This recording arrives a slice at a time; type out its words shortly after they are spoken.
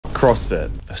CrossFit,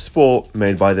 a sport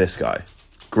made by this guy,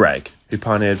 Greg, who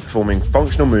pioneered performing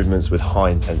functional movements with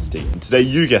high intensity. And today,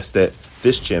 you guessed it,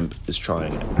 this chimp is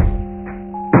trying it.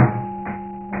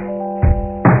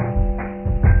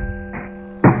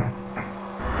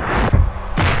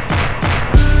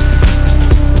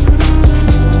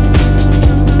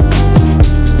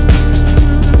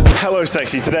 Hello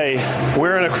sexy, today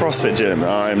we're in a CrossFit gym.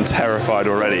 I'm terrified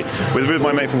already. With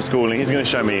my mate from school, and he's going to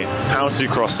show me how to do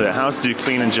CrossFit, how to do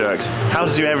clean and jerks, how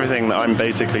to do everything that I'm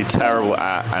basically terrible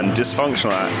at and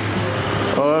dysfunctional at.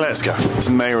 Well, let's go. This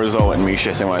may result in me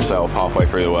shitting myself halfway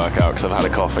through the workout because I've had a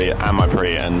coffee and my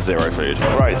pre and zero food.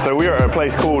 Right, so we are at a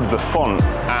place called The Font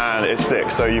and it's sick.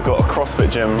 So you've got a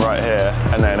CrossFit gym right here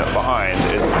and then behind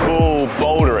is full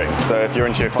bouldering. So if you're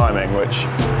into your climbing, which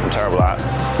I'm terrible at,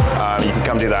 you can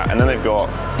come do that. And then they've got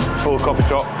full coffee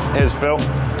shop. Here's Phil.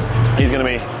 He's going to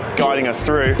be guiding us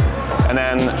through, and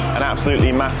then an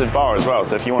absolutely massive bar as well.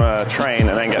 So if you want to train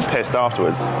and then get pissed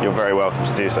afterwards, you're very welcome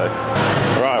to do so.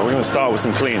 Right, we're going to start with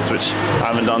some cleans, which I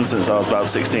haven't done since I was about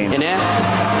 16. In here,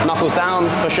 knuckles down,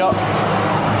 push up,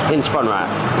 into front rack.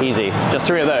 Easy. Just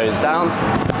 3 of those. Down,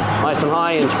 nice and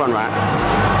high, into front rack.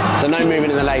 So no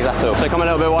movement in the legs at all. So come a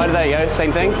little bit wider, there you go,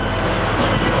 same thing.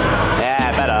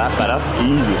 Yeah, better, that's better.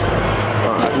 Easy.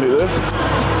 Right, I can do this.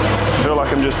 I feel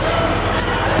like I'm just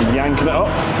yanking it up.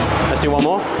 Let's do one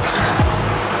more.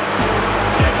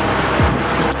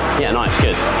 Yeah, nice,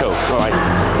 good, cool, all right.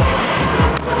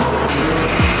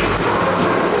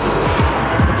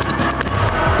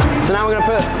 So now we're going to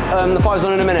put the 5s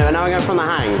on in a minute, and now we're going from the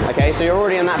hang, okay? So you're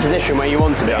already in that position where you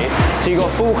want to be. Yeah. So you've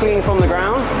got full clean from the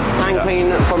ground, hang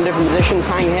clean from different positions,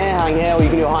 hang here, or you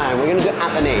can do a high hang. We're going to do it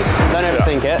at the knee. Don't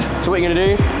overthink it. So what you're going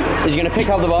to do is you're going to pick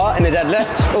up the bar in the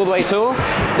deadlift, all the way tall,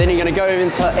 then you're going to go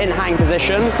into in hang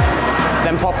position,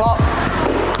 then pop up,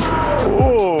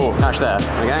 ooh, catch there,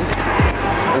 okay?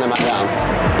 And then back down.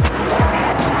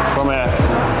 From here.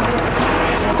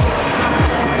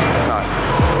 Nice.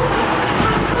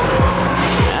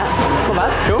 Not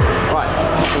bad, cool. Right,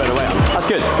 a load of weight on. That's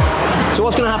good. So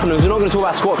what's going to happen is we're not going to talk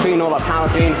about squat clean or like power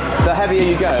clean. The heavier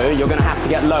you go, you're going to have to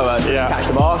get lower to catch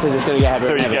the bar because it's going to get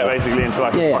heavier. So you get basically into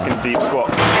like a fucking deep squat.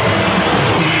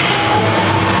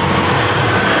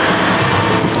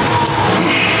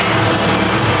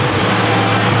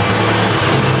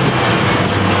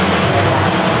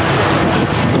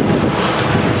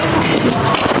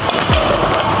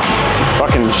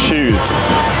 Fucking shoes,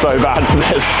 so bad for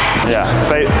this. Yeah,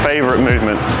 favorite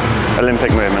movement,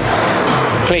 Olympic movement.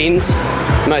 Cleans,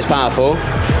 most powerful,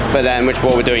 but then, which is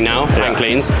what we're doing now, hang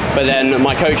cleans. But then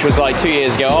my coach was like 2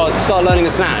 years ago, oh, start learning the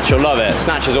snatch, you'll love it.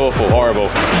 Snatch is awful, horrible.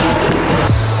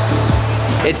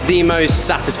 It's the most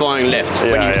satisfying lift.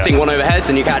 When you sink one overhead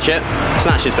and you catch it,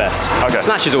 snatch is best. Okay.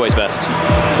 Snatch is always best.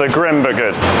 So grim but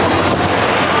good.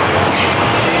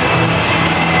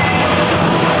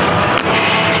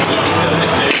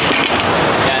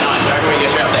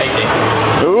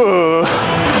 Ooh.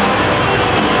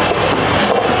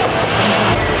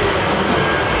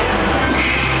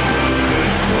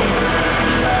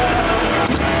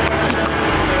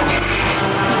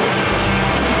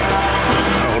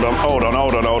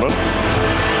 Hold on.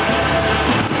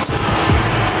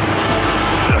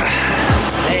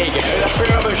 There you go, that's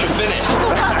pretty much your finish.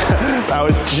 That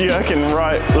was jerking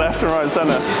right, left and right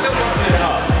centre. You're still boxing it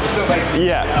up. You're still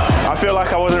basically I feel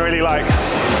like I wasn't really like...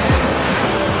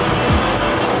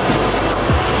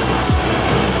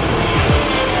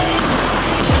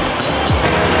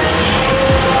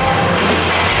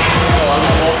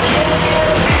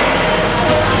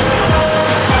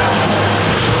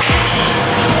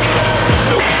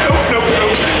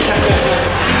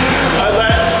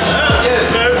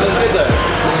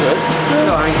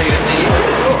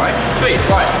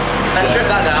 Let's strip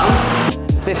that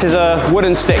down. This is a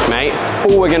wooden stick, mate.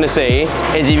 All we're going to see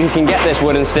is if you can get this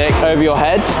wooden stick over your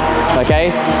head, okay?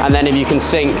 And then if you can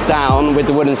sink down with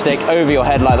the wooden stick over your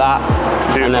head like that,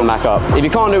 and then back up. If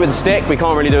you can't do it with the stick, we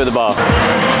can't really do it with the bar.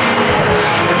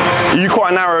 Are you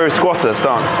quite a narrow squatter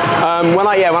stance? When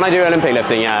I do Olympic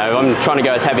lifting, I'm trying to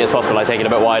go as heavy as possible. I take it a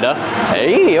bit wider.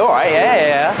 Hey, all right,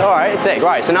 yeah. All right, sick.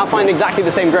 Right, so now find exactly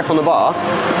the same grip on the bar.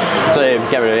 So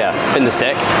get rid of, pin the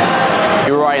stick.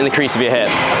 You're right in the crease of your hip,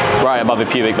 right above your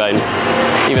pubic bone.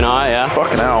 Even higher, yeah?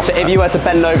 Fucking hell. So if you were to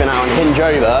bend over now and hinge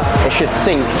over, it should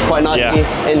sink quite nicely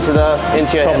into your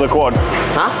top hip. of the quad.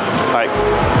 Huh? Like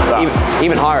that.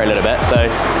 Even higher a little bit, so,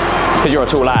 because you're a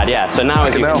tall lad, so now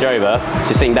as you hinge over,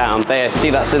 you sink down, there,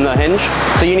 see that's in the hinge?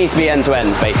 So you need to be end to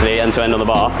end, basically, end to end on the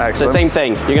bar. Excellent. So same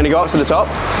thing, you're going to go up to the top,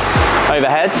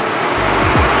 overhead,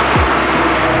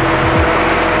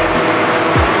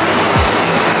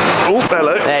 Oh,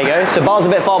 hello. There you go. So bar's a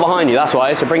bit far behind you, that's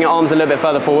why. So bring your arms a little bit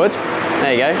further forward.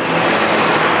 There you go.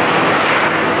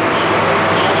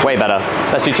 Way better.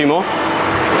 Let's do 2 more.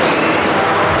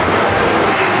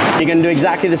 You're going to do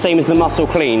exactly the same as the muscle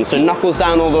clean. So knuckles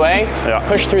down all the way,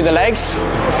 push through the legs,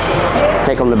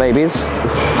 take on the babies,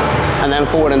 and then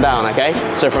forward and down, okay?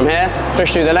 So from here,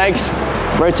 push through the legs,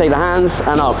 rotate the hands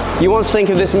and up. You want to think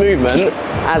of this movement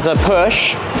as a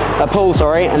push, a pull,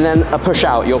 sorry, and then a push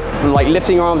out. You're like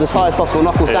lifting your arms as high as possible,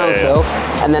 knuckles down still,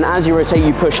 and then as you rotate,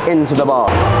 you push into the bar.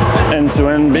 End to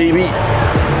end, baby.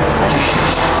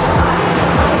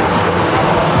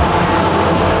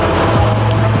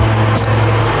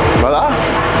 Like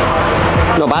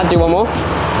that? Not bad, do 1 more.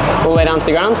 All the way down to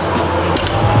the ground.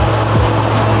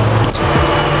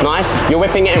 Nice. You're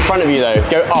whipping it in front of you though.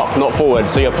 Go up, not forward.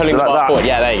 So you're pulling the bar forward.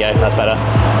 Yeah, there you go. That's better.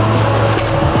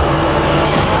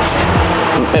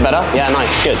 A bit better. Yeah,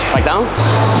 nice. Good. Back down.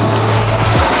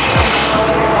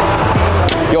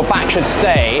 Your back should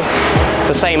stay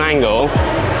the same angle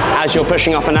as you're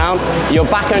pushing up and down. Your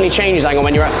back only changes angle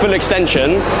when you're at full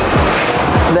extension.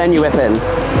 Then you whip in.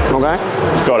 Okay?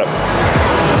 Got it.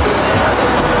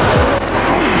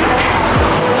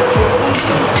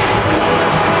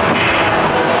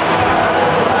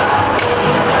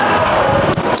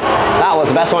 That was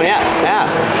the best one yet. Yeah.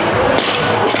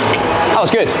 That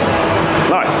was good.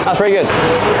 Nice. That's pretty good.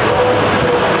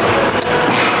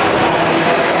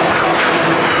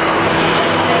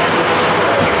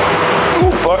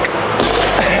 Oh, fuck.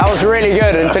 That was really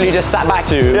good until you just sat back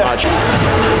too much.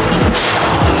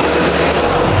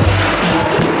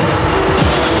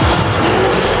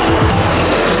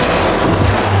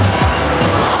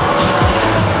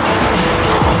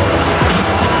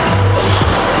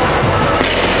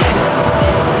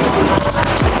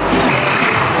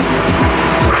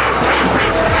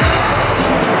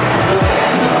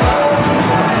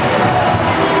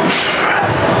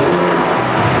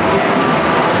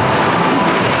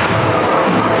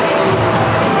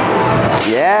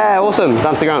 Yeah, awesome.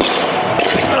 Down to the ground.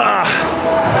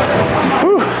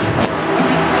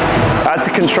 I had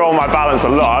to control my balance a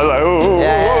lot. I was like, ooh.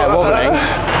 Yeah, wobbling.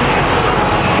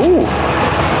 Ooh.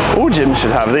 All gyms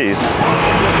should have these.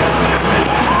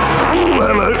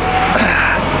 Hello.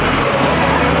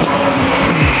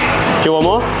 Do you want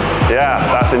more? Yeah,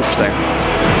 that's interesting.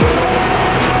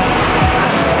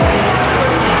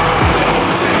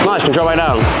 Nice, control right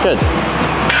down. Good.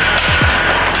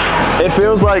 It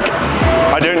feels like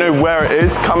I don't know where it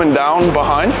is coming down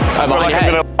behind.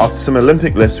 After some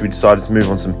Olympic lifts, we decided to move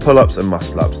on some pull-ups and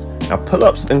muscle-ups. Now,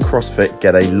 pull-ups and CrossFit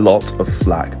get a lot of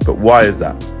flack, but why is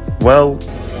that? Well,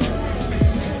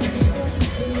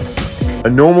 a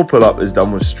normal pull-up is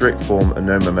done with strict form and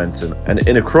no momentum, and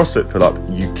in a CrossFit pull-up,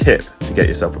 you kip to get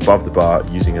yourself above the bar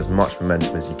using as much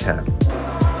momentum as you can.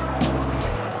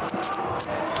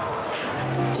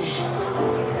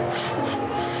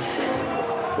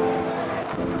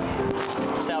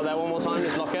 Stay out there 1 more time,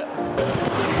 just lock it.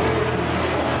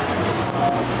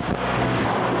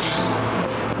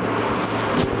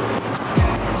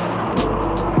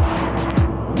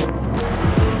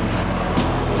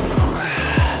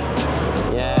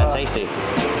 Yeah, tasty.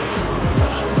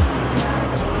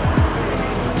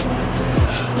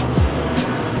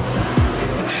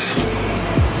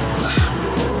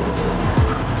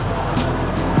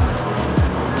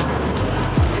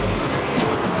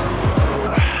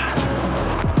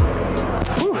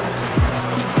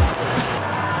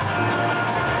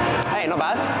 Hey, not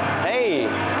bad. Hey,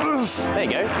 there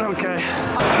you go. Okay.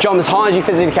 Jump as high as you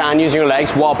physically can using your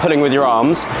legs while pulling with your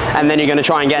arms, and then you're going to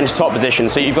try and get into top position.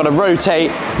 So you've got to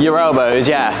rotate your elbows,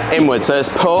 inwards. So it's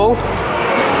pull,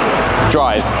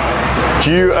 drive.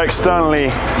 Do you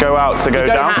externally go out to go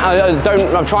down?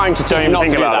 I'm trying to teach you not to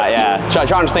do that, So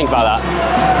try and just think about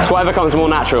that. So whatever comes more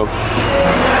natural.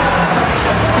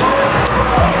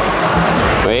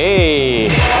 Hey.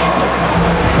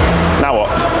 Now what?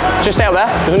 Just stay out there.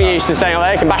 Just want to get used to staying out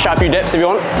there. You can bash out a few dips if you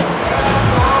want.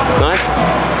 Nice.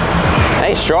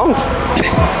 Hey, strong.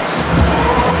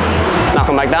 Now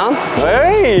come back down.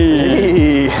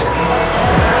 Hey.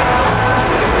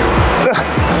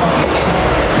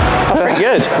 That's pretty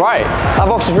good. Right.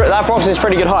 That box is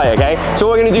pretty good height, okay? So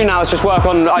what we're going to do now is just work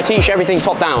on, I teach everything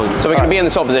top down. So we're going to be in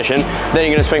the top position, then you're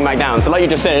going to swing back down. So like you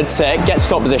just said, sit, get to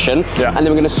top position, and then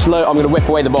we're going to I'm going to whip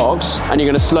away the box, and you're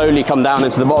going to slowly come down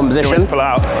into the bottom position. Pull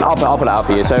out. I'll pull it out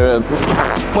for you. So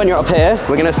when you're up here,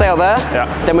 we're going to stay up there,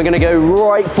 then we're going to go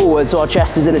right forward so our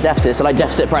chest is in a deficit, so like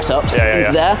deficit press-ups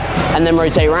into there, and then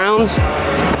rotate round.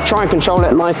 Try and control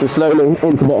it nice and slowly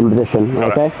into bottom position,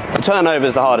 okay? The turnover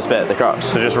is the hardest bit, the crux.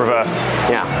 So just reverse.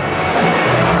 Yeah.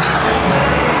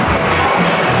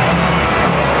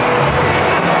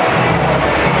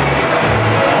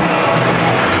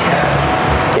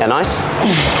 Nice.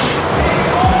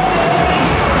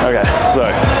 Okay, so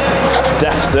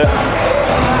deficit.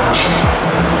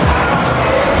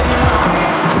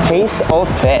 Piece of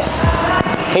piss.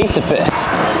 Piece of piss.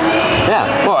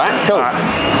 Yeah, all right, cool. All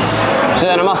right. So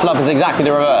then a muscle up is exactly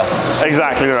the reverse.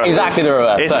 Exactly the reverse. Exactly the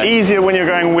reverse. It's easier when you're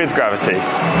going with gravity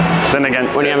than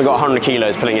against when you haven't got 100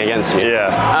 kilos pulling against you.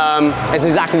 Yeah. It's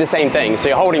exactly the same thing. So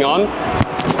you're holding on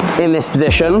in this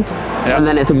position, and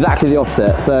then it's exactly the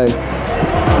opposite. So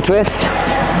twist,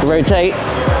 rotate,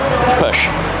 push.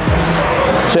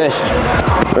 Twist,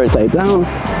 rotate down,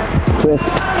 twist,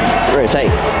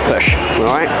 rotate, push. All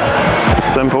right?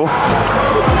 Simple.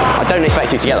 I don't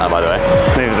expect you to get that, by the way.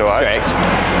 Neither do I. Strict.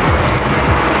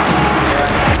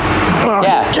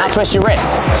 Yeah, now twist your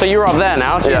wrist. So you're up there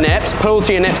now to your nips, pull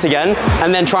to your nips again,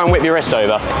 and then try and whip your wrist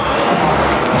over.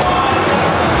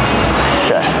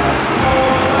 Okay.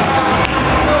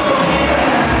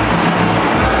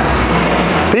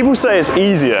 People say it's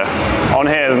easier on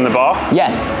here than the bar.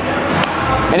 Yes,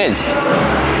 it is.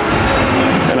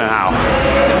 I don't know how.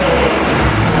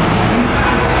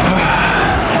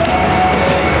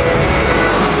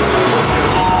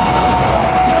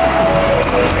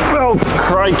 Oh,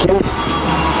 crikey.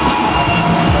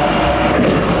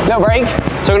 Little break.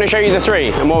 So I'm going to show you the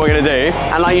 3 and what we're going to do.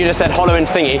 And like you just said, hollow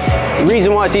into thingy. The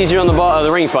reason why it's easier on the bar,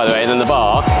 the rings by the way, than the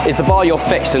bar, is the bar you're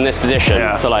fixed in this position.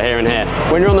 Yeah. So like here and here.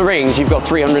 When you're on the rings, you've got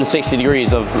 360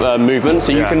 degrees of movement,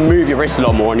 so you can move your wrist a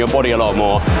lot more and your body a lot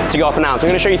more to go up and down. So I'm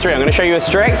going to show you 3. I'm going to show you a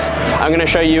strict, I'm going to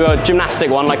show you a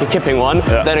gymnastic one, like a kipping one,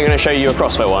 then I'm going to show you a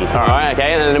CrossFit one. All right,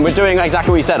 okay? And then we're doing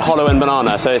exactly what you said, hollow and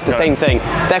banana. So it's the same thing.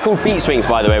 They're called beat swings,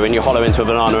 by the way, when you hollow into a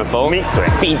banana and full. Meat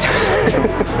swings. Beat.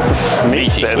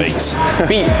 Meat swings.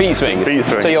 Beat swings. Beat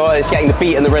swings. So it's getting the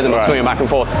beat and the rhythm of swinging back and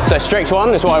forth. So strict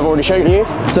one is what I've already showed you.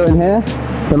 So in here,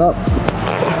 pull up,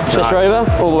 twist over,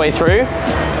 all the way through.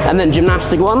 And then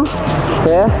gymnastic one,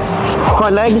 here,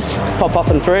 hind legs, pop up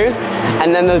and through.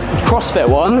 And then the CrossFit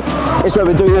one is where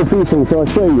we're doing those beat swings, so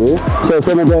I'll show you. So it's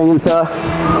when we're going into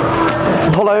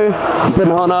hollow,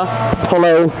 banana,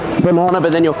 hollow, banana,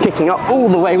 but then you're kicking up all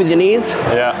the way with your knees.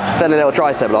 Yeah. Then a little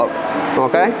tricep lock,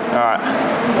 okay? All right.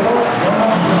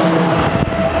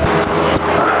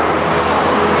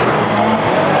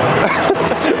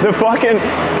 The fucking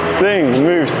thing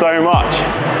moves so much.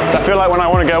 So I feel like when I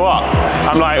want to go up,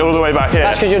 I'm like all the way back here.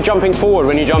 That's because you're jumping forward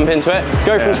when you jump into it.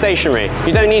 Go from stationary.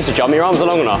 You don't need to jump, your arms are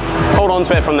long enough. Hold on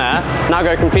to it from there. Now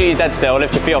go completely dead still,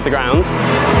 lift your feet off the ground.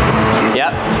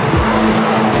 Yep.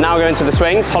 Now go into the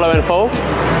swings, hollow and full.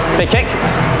 Big kick.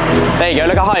 There you go,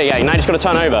 look how high you're getting. Now you just got to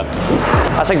turn over.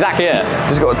 That's exactly it.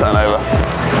 Just got to turn over.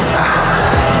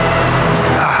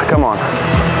 Come on.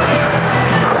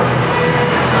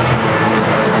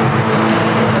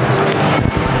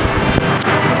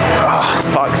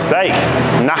 Fuck's sake,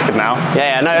 knackered now.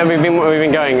 Yeah, no, we've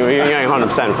been going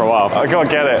 100% for a while. I gotta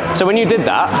get it. So when you did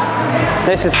that,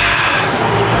 this is.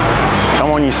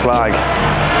 Come on, you slag.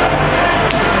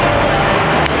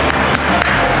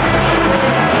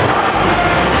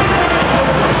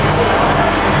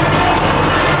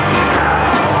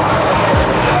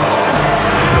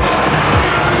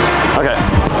 Okay.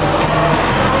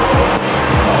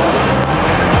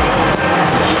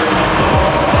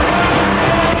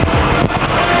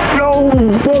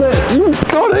 You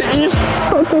got it, you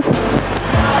sucker.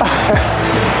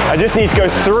 I just need to go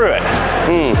through it.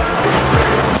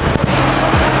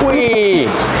 Whee!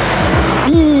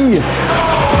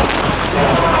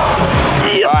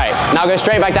 Alright, now go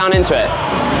straight back down into it.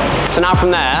 So now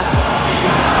from there,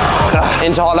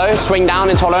 into hollow, swing down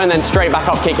into hollow, and then straight back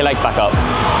up, kick your legs back up.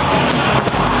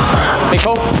 Big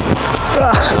pull.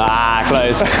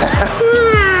 Close.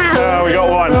 Oh, we got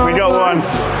one, we got one.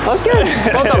 That's good.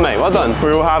 Well done, mate, well done.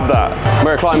 We will have that.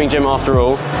 We're a climbing gym after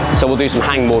all, so we'll do some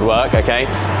hangboard work, okay?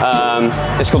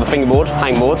 It's called the fingerboard,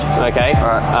 hangboard, okay?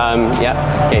 Yeah,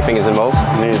 get your fingers involved.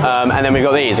 And then we've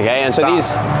got these, okay? And so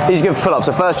these give pull-ups.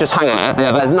 So first just hang on it.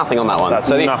 Yeah, there's nothing on that one. That's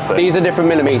so nothing. These are different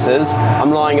millimeters.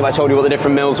 I'm lying if I told you what the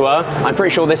different mils were. I'm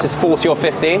pretty sure this is 40 or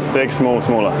 50. Big, small,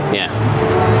 smaller. Yeah.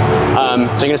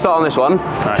 So you're gonna start on this one.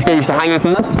 Nice. So you used to hang it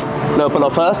first, little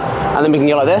pull-up first, and then we can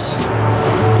go like this.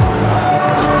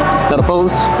 Little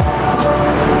pulls,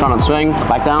 try not to swing,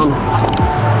 back down.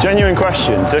 Genuine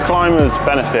question, do climbers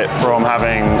benefit from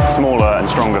having smaller and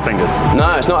stronger fingers?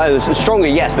 No, it's not. It's stronger,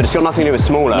 yes, but it's got nothing to do with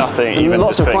smaller. Nothing, even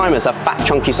lots of fingers. climbers have fat,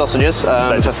 chunky sausages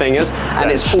for fingers,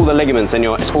 and it's all the ligaments in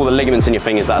your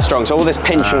fingers that are strong. So all this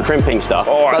pinch and crimping stuff.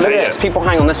 Oh, like, look at this. People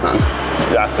hang on this, man.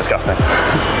 That's disgusting.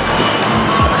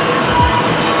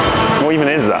 What even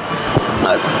is that?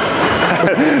 No.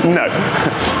 No.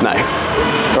 No.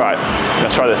 Right.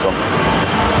 Let's try this one.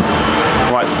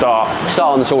 Right, start.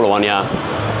 Start on the taller one, yeah.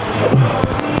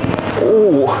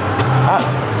 Ooh,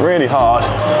 that's really hard.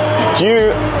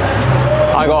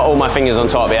 I got all my fingers on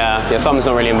top, yeah. Your thumb's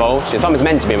not really involved. Your thumb is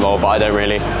meant to be involved, but I don't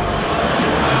really.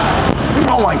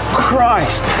 Oh my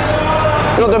Christ.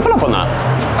 You're not doing pull-up on that?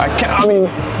 I mean...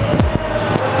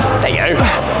 There you go.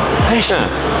 Yeah.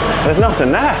 There's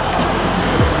nothing there.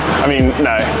 I mean,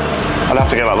 no. I'd have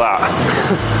to go like that.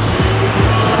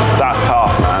 That's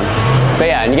tough, man. But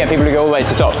yeah, and you get people who go all the way to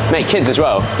the top. Mate, kids as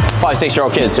well. 5,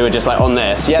 6-year-old kids who are just like on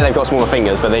this. Yeah, they've got smaller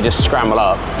fingers, but they just scramble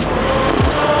up.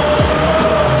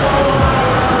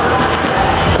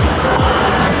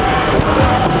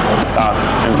 That's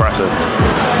impressive.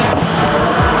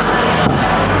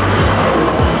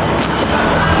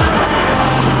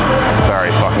 That's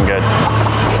very fucking good.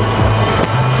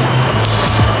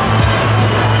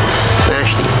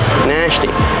 Nasty, nasty.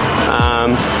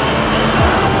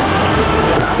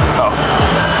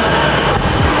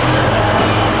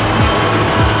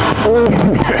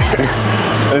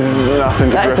 This is nothing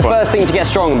to That is the first thing to get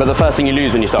strong, but the first thing you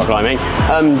lose when you start climbing.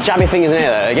 Jab your fingers in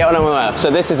here though, get one over there. So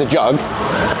this is a jug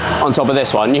on top of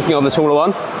this one. You can go on the taller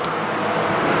one.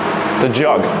 It's a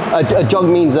jug. A jug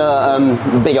means a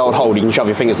big old hole you can shove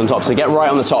your fingers on top. So get right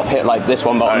on the top, hit like this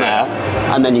one button there,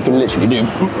 and then you can literally do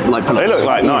like pull-ups. They look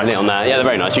like nice. On there. Yeah, they're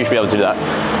very nice. You should be able to do that.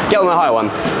 Get on the higher one.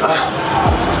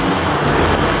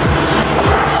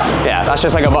 Yeah, that's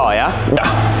just like a bar, yeah?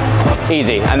 Yeah.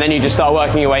 Easy. And then you just start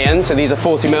working your way in. So these are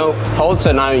 40 mil holds.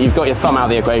 So now you've got your thumb out of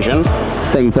the equation.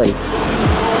 Same thing.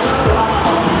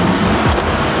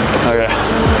 Okay.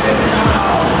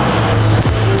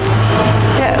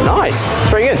 Yeah, nice. It's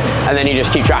pretty good. And then you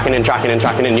just keep tracking and tracking and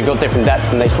tracking and you've got different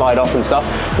depths and they slide off and stuff.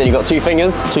 Then you've got 2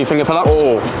 fingers, 2 finger pull-ups.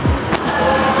 Oh.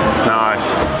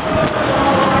 Nice.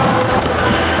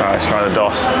 Alright, let's try the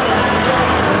DOS.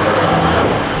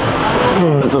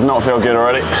 It does not feel good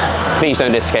already. Please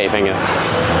don't dislocate your finger.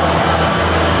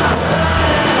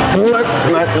 Nope,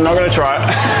 I'm not going to try it.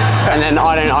 And then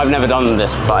I've never done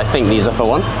this, but I think these are for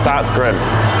 1. That's grim.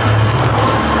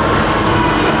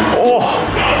 Oh.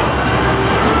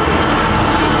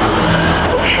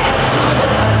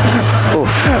 Oof.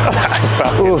 That's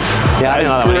fucking. Oof. Yeah, I didn't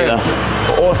know that one either.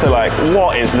 But also, like,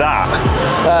 what is that?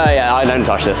 Yeah, I don't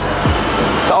touch this.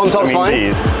 So on top's fine.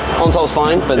 These. On top's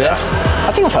fine, but this,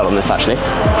 I think I've held on this actually.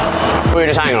 We were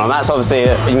just hanging on. That's obviously,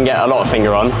 you can get a lot of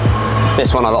finger on.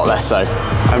 This one a lot less so.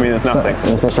 I mean, there's nothing.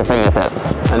 It's just your fingertips.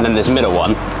 And then this middle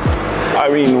one. I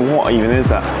mean, what even is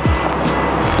that?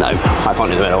 No, I can't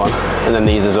do the middle one. And then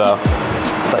these as well.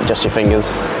 It's like just your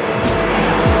fingers.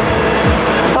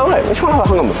 Oh wait, which one have I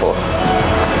hung on before?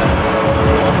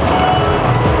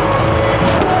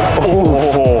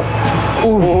 Oh.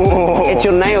 It's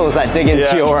your nails that dig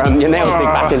into your nails dig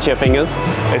back into your fingers.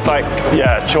 It's like,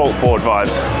 yeah, chalkboard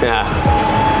vibes. Yeah.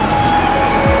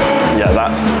 Yeah,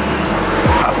 that's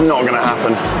not gonna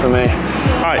happen for me.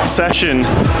 All right, session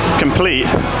complete.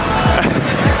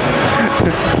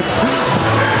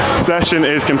 Session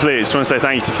is complete. Just want to say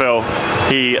thank you to Phil.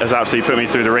 He has absolutely put me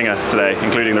through the ringer today,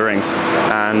 including the rings.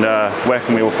 And where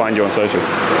can we all find you on social?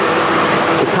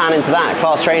 We plan into that,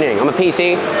 class training. I'm a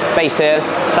PT, based here,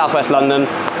 Southwest London.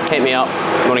 Hit me up,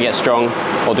 you want to get strong,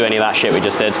 or do any of that shit we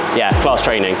just did. Yeah, class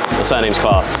training. The surname's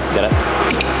Class, get it?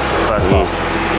 First class.